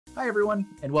Hi everyone,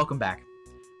 and welcome back.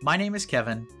 My name is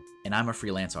Kevin, and I'm a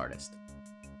freelance artist.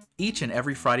 Each and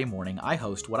every Friday morning, I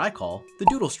host what I call the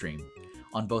Doodles stream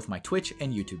on both my Twitch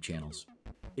and YouTube channels.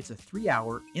 It's a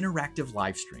 3-hour interactive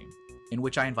live stream in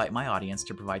which I invite my audience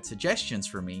to provide suggestions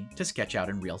for me to sketch out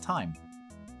in real time.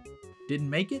 Didn't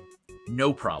make it?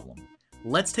 No problem.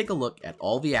 Let's take a look at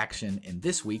all the action in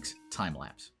this week's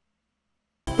time-lapse.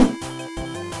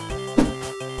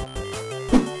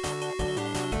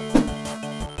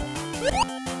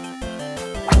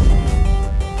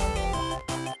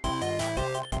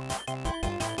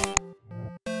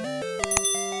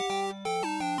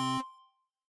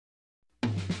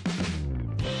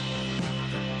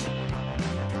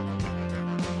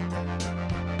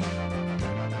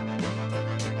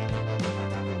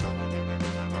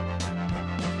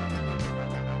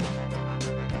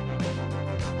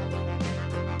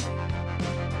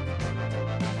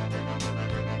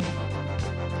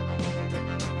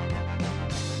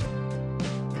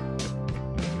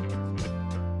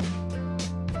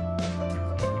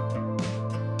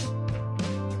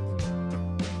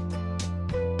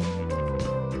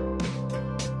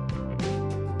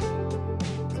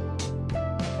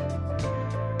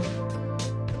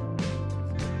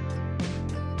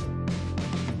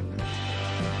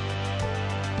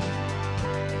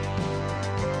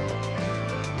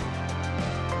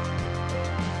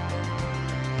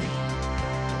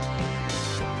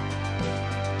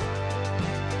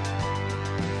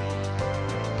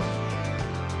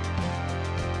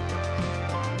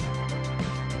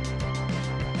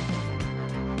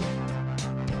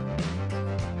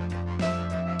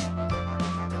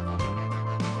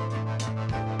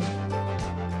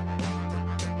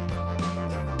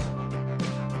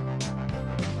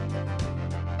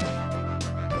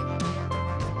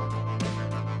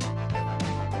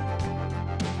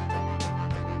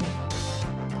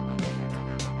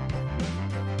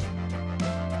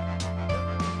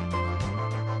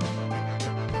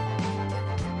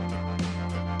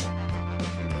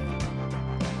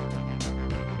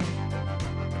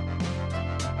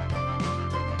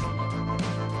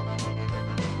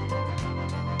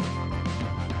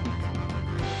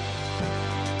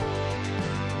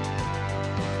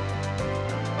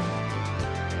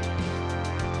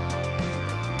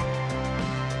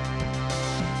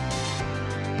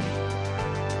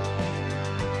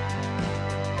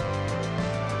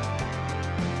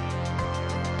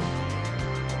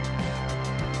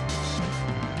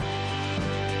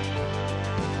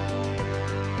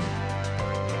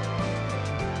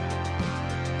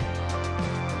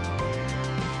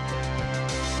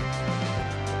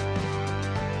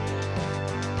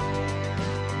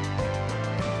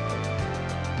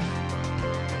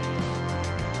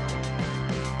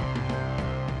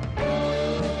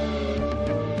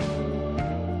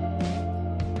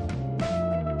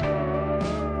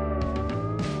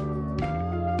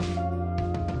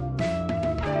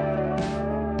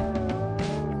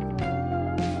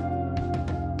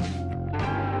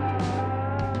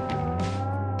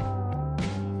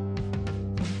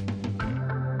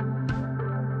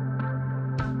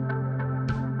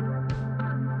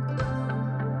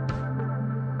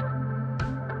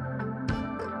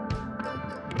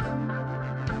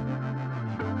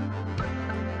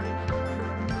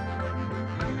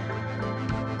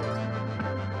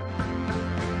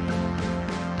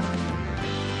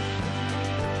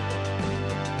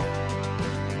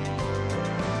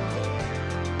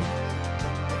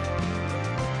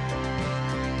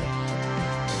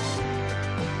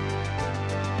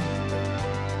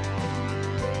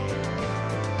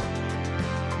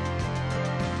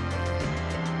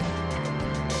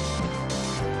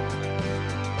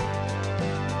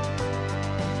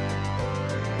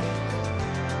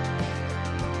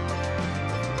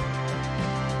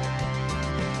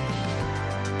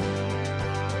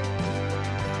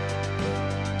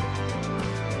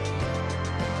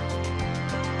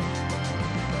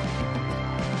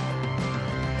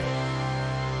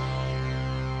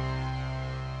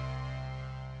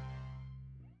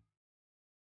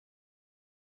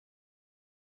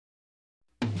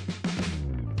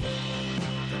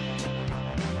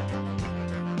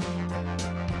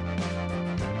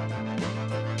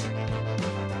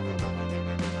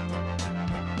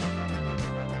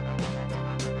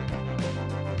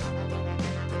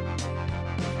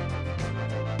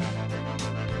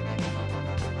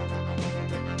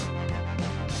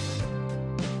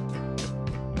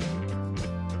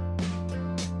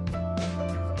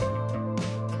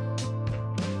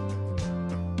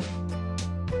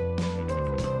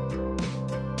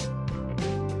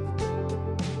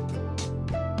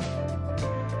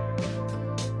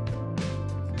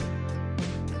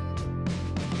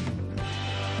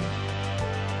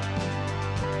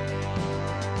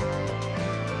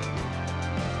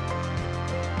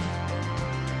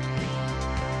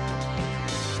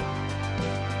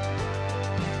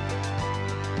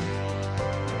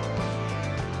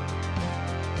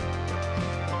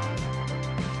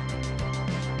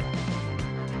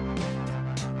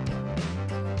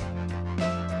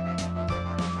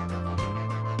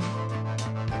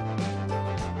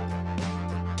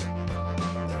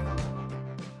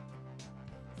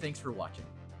 Thanks for watching.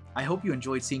 I hope you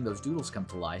enjoyed seeing those doodles come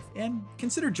to life, and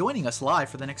consider joining us live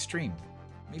for the next stream.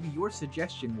 Maybe your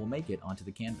suggestion will make it onto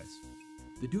the canvas.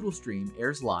 The Doodle stream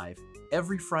airs live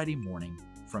every Friday morning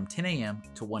from 10 a.m.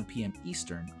 to 1 p.m.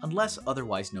 Eastern, unless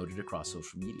otherwise noted across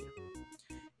social media.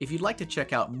 If you'd like to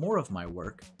check out more of my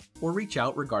work or reach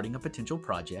out regarding a potential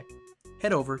project,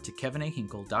 head over to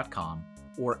kevinahinkle.com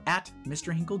or at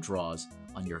MrHinkleDraws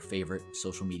on your favorite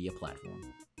social media platform.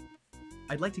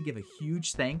 I'd like to give a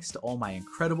huge thanks to all my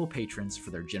incredible patrons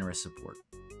for their generous support.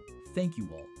 Thank you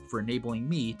all for enabling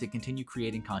me to continue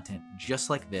creating content just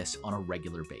like this on a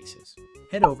regular basis.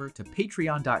 Head over to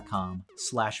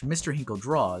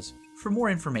patreon.com/MrHinkleDraws for more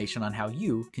information on how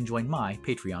you can join my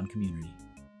Patreon community.